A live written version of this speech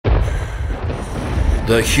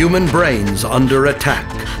The human brain's under attack.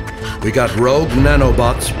 We got rogue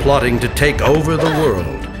nanobots plotting to take over the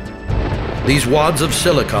world. These wads of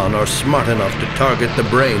silicon are smart enough to target the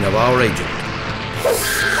brain of our agent.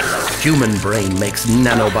 Human brain makes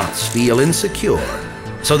nanobots feel insecure,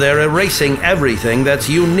 so they're erasing everything that's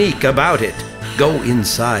unique about it. Go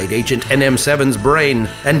inside Agent NM7's brain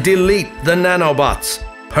and delete the nanobots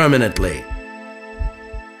permanently.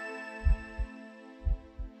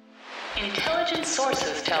 Intelligence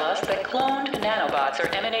sources tell us that cloned nanobots are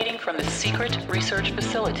emanating from the secret research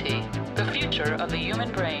facility. The future of the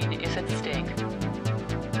human brain is at stake.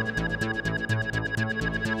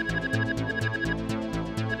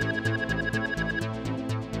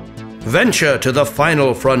 Venture to the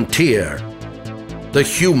final frontier, the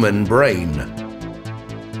human brain.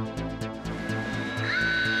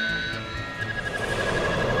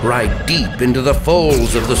 Ride deep into the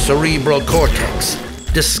folds of the cerebral cortex.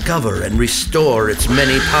 Discover and restore its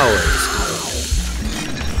many powers.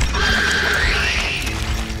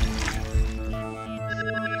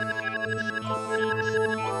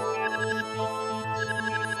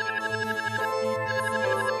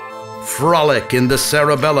 Frolic in the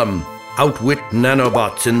cerebellum. Outwit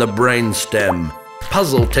nanobots in the brainstem.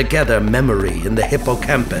 Puzzle together memory in the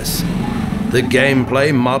hippocampus. The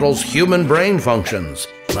gameplay models human brain functions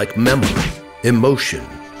like memory, emotion,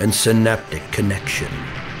 and synaptic connection.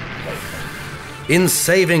 In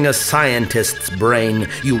saving a scientist's brain,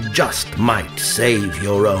 you just might save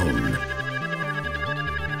your own.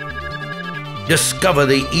 Discover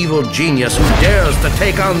the evil genius who dares to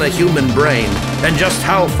take on the human brain, and just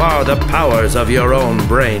how far the powers of your own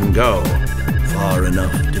brain go. Far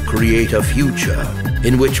enough to create a future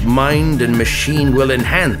in which mind and machine will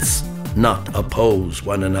enhance, not oppose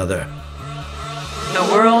one another. The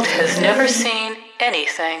world has never seen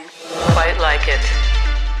anything quite like it.